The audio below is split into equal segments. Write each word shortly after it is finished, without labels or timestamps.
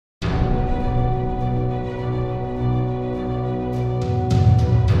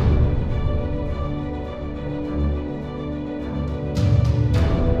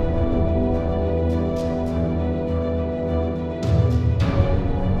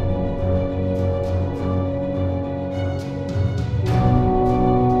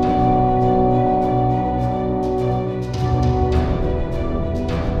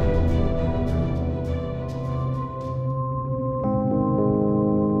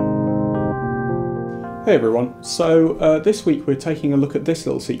Hey everyone, so this week we're taking a look at this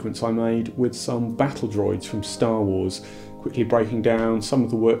little sequence I made with some battle droids from Star Wars, quickly breaking down some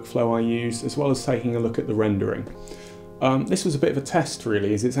of the workflow I used as well as taking a look at the rendering. This was a bit of a test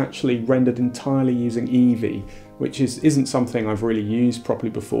really, as it's actually rendered entirely using Eevee, which isn't something I've really used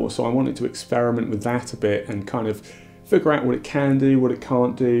properly before, so I wanted to experiment with that a bit and kind of figure out what it can do, what it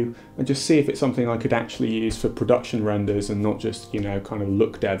can't do, and just see if it's something I could actually use for production renders and not just, kind of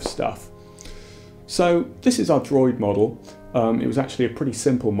look dev stuff. So this is our droid model. It was actually a pretty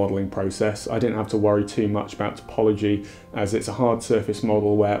simple modelling process. I didn't have to worry too much about topology, as it's a hard surface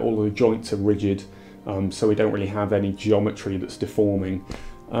model where all of the joints are rigid, so we don't really have any geometry that's deforming.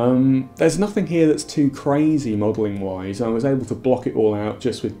 There's nothing here that's too crazy modelling wise. I was able to block it all out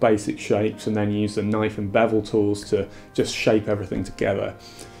just with basic shapes and then use the knife and bevel tools to just shape everything together.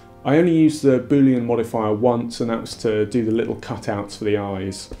 I only used the Boolean modifier once, and that was to do the little cutouts for the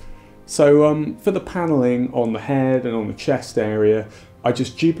eyes. So for the panelling on the head and on the chest area, I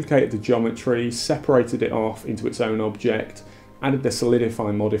just duplicated the geometry, separated it off into its own object, added the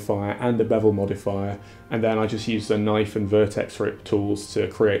solidify modifier and the bevel modifier, and then I just used the knife and vertex rip tools to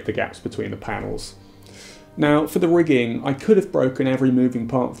create the gaps between the panels. Now for the rigging, I could have broken every moving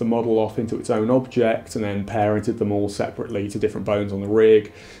part of the model off into its own object and then parented them all separately to different bones on the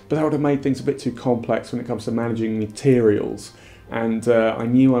rig, but that would have made things a bit too complex when it comes to managing materials. And I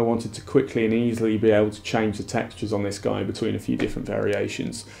knew I wanted to quickly and easily be able to change the textures on this guy between a few different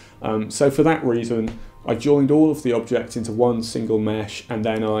variations. So for that reason, I joined all of the objects into one single mesh, and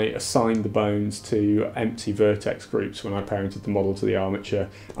then I assigned the bones to empty vertex groups when I parented the model to the armature.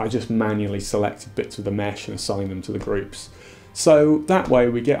 I just manually selected bits of the mesh and assigned them to the groups. So that way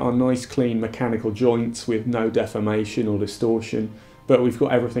we get our nice clean mechanical joints with no deformation or distortion. But we've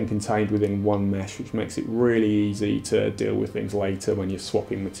got everything contained within one mesh, which makes it really easy to deal with things later when you're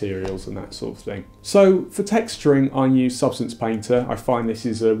swapping materials and that sort of thing. So for texturing, I use Substance Painter. I find this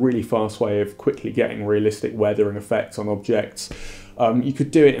is a really fast way of quickly getting realistic weather and effects on objects. You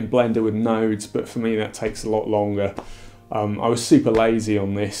could do it in Blender with nodes, but for me that takes a lot longer. I was super lazy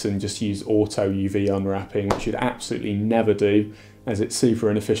on this and just used auto UV unwrapping, which you'd absolutely never do, as it's super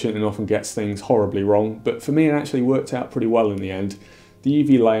inefficient and often gets things horribly wrong. But for me it actually worked out pretty well in the end. The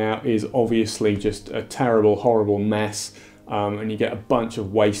Eevee layout is obviously just a terrible, horrible mess, and you get a bunch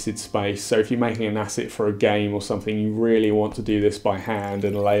of wasted space. So if you're making an asset for a game or something, you really want to do this by hand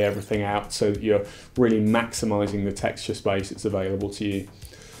and lay everything out so that you're really maximising the texture space that's available to you.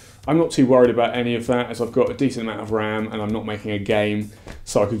 I'm not too worried about any of that, as I've got a decent amount of RAM and I'm not making a game,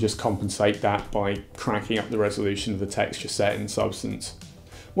 so I could just compensate that by cranking up the resolution of the texture set in Substance.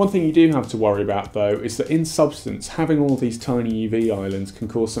 One thing you do have to worry about though is that in Substance, having all these tiny UV islands can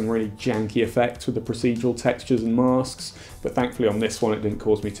cause some really janky effects with the procedural textures and masks, but thankfully on this one it didn't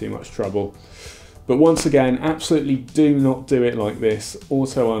cause me too much trouble. But once again, absolutely do not do it like this.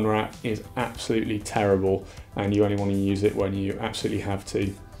 Auto unwrap is absolutely terrible, and you only want to use it when you absolutely have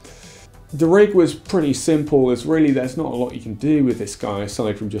to. The rig was pretty simple, as really there's not a lot you can do with this guy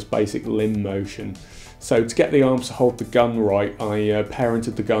aside from just basic limb motion. So to get the arms to hold the gun right, I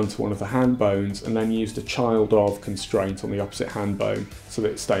parented the gun to one of the hand bones and then used a child of constraint on the opposite hand bone so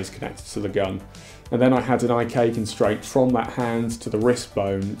that it stays connected to the gun. And then I had an IK constraint from that hand to the wrist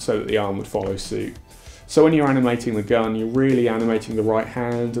bone so that the arm would follow suit. So when you're animating the gun, you're really animating the right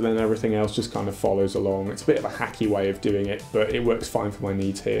hand, and then everything else just kind of follows along. It's a bit of a hacky way of doing it, but it works fine for my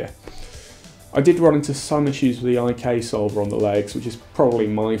needs here. I did run into some issues with the IK solver on the legs, which is probably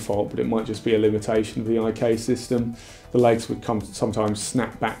my fault, but it might just be a limitation of the IK system. The legs would sometimes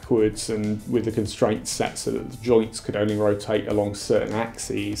snap backwards, and with the constraints set so that the joints could only rotate along certain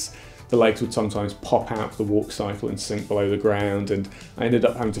axes, the legs would sometimes pop out of the walk cycle and sink below the ground, and I ended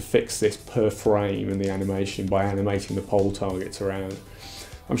up having to fix this per frame in the animation by animating the pole targets around.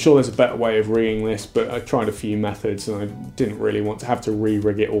 I'm sure there's a better way of rigging this, but I tried a few methods and I didn't really want to have to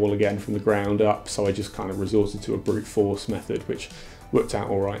re-rig it all again from the ground up, so I just kind of resorted to a brute force method, which worked out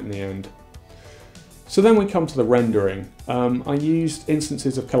alright in the end. So then we come to the rendering. I used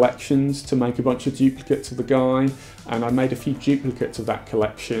instances of collections to make a bunch of duplicates of the guy, and I made a few duplicates of that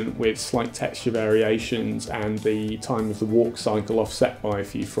collection with slight texture variations and the time of the walk cycle offset by a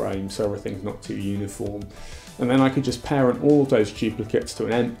few frames so everything's not too uniform. And then I could just parent all of those duplicates to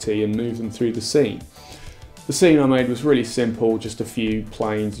an empty and move them through the scene. The scene I made was really simple, just a few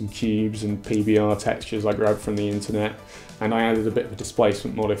planes and cubes and PBR textures I grabbed from the internet, and I added a bit of a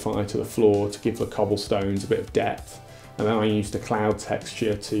displacement modifier to the floor to give the cobblestones a bit of depth, and then I used a cloud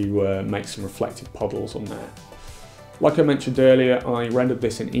texture to make some reflective puddles on that. Like I mentioned earlier, I rendered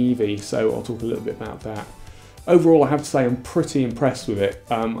this in Eevee, so I'll talk a little bit about that. Overall, I have to say I'm pretty impressed with it.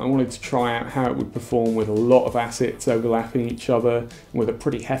 I wanted to try out how it would perform with a lot of assets overlapping each other and with a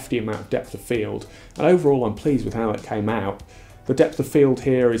pretty hefty amount of depth of field. And overall, I'm pleased with how it came out. The depth of field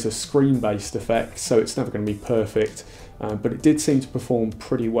here is a screen-based effect, so it's never going to be perfect, but it did seem to perform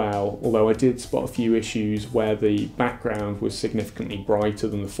pretty well, although I did spot a few issues where the background was significantly brighter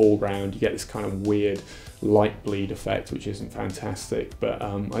than the foreground. You get this kind of weird light bleed effect, which isn't fantastic, but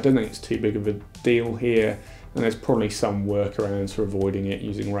I don't think it's too big of a deal here, and there's probably some workarounds for avoiding it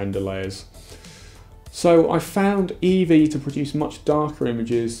using render layers. So I found Eevee to produce much darker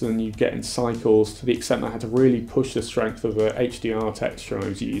images than you get in Cycles, to the extent I had to really push the strength of the HDR texture I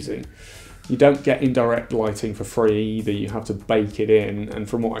was using. You don't get indirect lighting for free either, you have to bake it in, and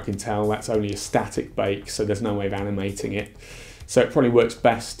from what I can tell that's only a static bake, so there's no way of animating it. So it probably works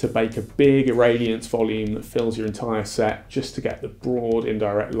best to bake a big irradiance volume that fills your entire set just to get the broad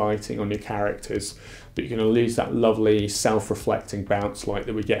indirect lighting on your characters, but you're going to lose that lovely self-reflecting bounce light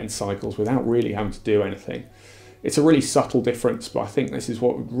that we get in Cycles without really having to do anything. It's a really subtle difference, but I think this is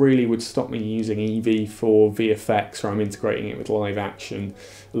what really would stop me using Eevee for VFX, where I'm integrating it with live action,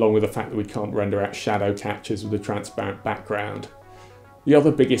 along with the fact that we can't render out shadow catches with a transparent background. The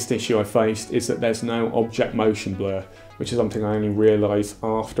other biggest issue I faced is that there's no object motion blur, which is something I only realised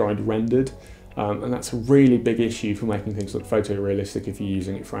after I'd rendered, and that's a really big issue for making things look photorealistic if you're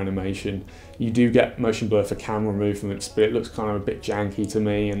using it for animation. You do get motion blur for camera movements, but it looks kind of a bit janky to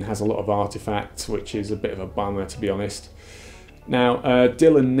me and has a lot of artifacts, which is a bit of a bummer, to be honest. Now,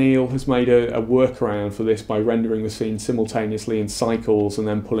 Dylan Neal has made a workaround for this by rendering the scene simultaneously in Cycles and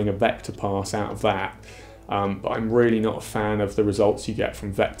then pulling a vector pass out of that. But I'm really not a fan of the results you get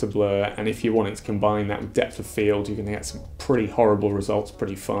from vector blur, and if you wanted to combine that with depth of field, you're going to get some pretty horrible results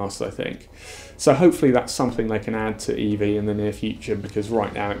pretty fast, I think. So hopefully that's something they can add to Eevee in the near future, because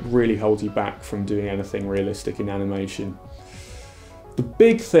right now it really holds you back from doing anything realistic in animation. The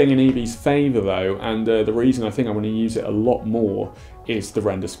big thing in Eevee's favour though, and the reason I think I'm going to use it a lot more, is the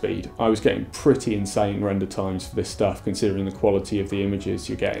render speed. I was getting pretty insane render times for this stuff, considering the quality of the images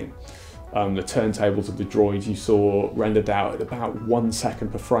you're getting. The turntables of the droids you saw rendered out at about 1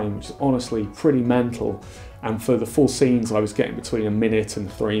 second per frame, which is honestly pretty mental, and for the full scenes I was getting between 1 minute and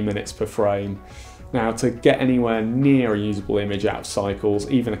 3 minutes per frame. Now, to get anywhere near a usable image out of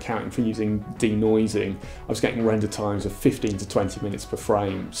Cycles, even accounting for using denoising, I was getting render times of 15 to 20 minutes per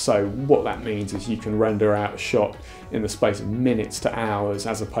frame. So what that means is you can render out a shot in the space of minutes to hours,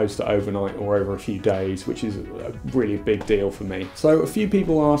 as opposed to overnight or over a few days, which is a really big deal for me. So a few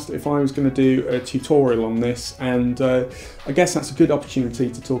people asked if I was going to do a tutorial on this, and I guess that's a good opportunity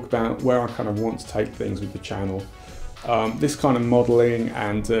to talk about where I kind of want to take things with the channel. This kind of modelling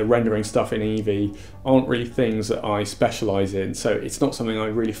and rendering stuff in Eevee aren't really things that I specialise in, so it's not something I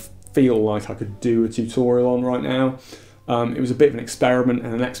really feel like I could do a tutorial on right now. It was a bit of an experiment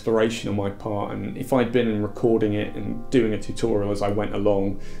and an exploration on my part, and if I'd been recording it and doing a tutorial as I went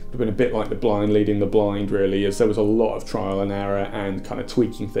along, it would have been a bit like the blind leading the blind really, as there was a lot of trial and error and kind of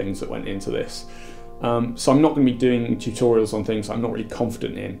tweaking things that went into this. So I'm not going to be doing tutorials on things I'm not really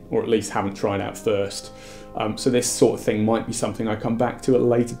confident in, or at least haven't tried out first. So this sort of thing might be something I come back to at a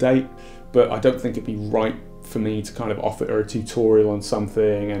later date, but I don't think it'd be right for me to kind of offer a tutorial on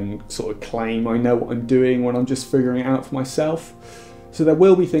something and sort of claim I know what I'm doing when I'm just figuring it out for myself. So there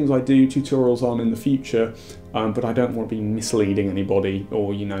will be things I do tutorials on in the future, but I don't want to be misleading anybody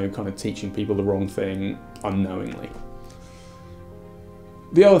or, you know, kind of teaching people the wrong thing unknowingly.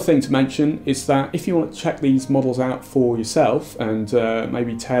 The other thing to mention is that if you want to check these models out for yourself and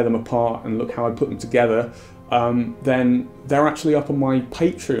maybe tear them apart and look how I put them together, then they're actually up on my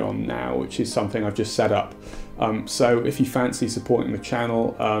Patreon now, which is something I've just set up. So if you fancy supporting the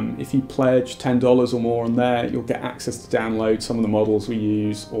channel, if you pledge $10 or more on there, you'll get access to download some of the models we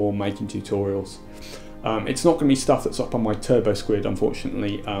use or making tutorials. It's not going to be stuff that's up on my Turbo Squid,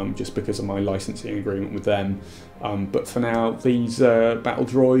 unfortunately, just because of my licensing agreement with them. But for now, these Battle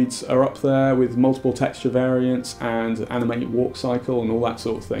Droids are up there with multiple texture variants and animated walk cycle and all that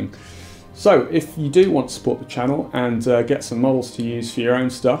sort of thing. So if you do want to support the channel and get some models to use for your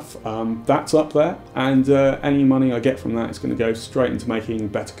own stuff, that's up there, and any money I get from that is going to go straight into making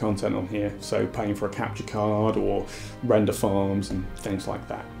better content on here, so paying for a capture card or render farms and things like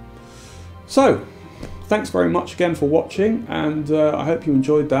that. So thanks very much again for watching, and I hope you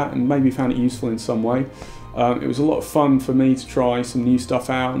enjoyed that and maybe found it useful in some way. It was a lot of fun for me to try some new stuff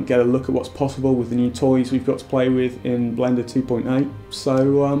out and get a look at what's possible with the new toys we've got to play with in Blender 2.8.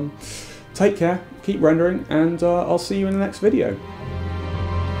 So take care, keep rendering, and I'll see you in the next video.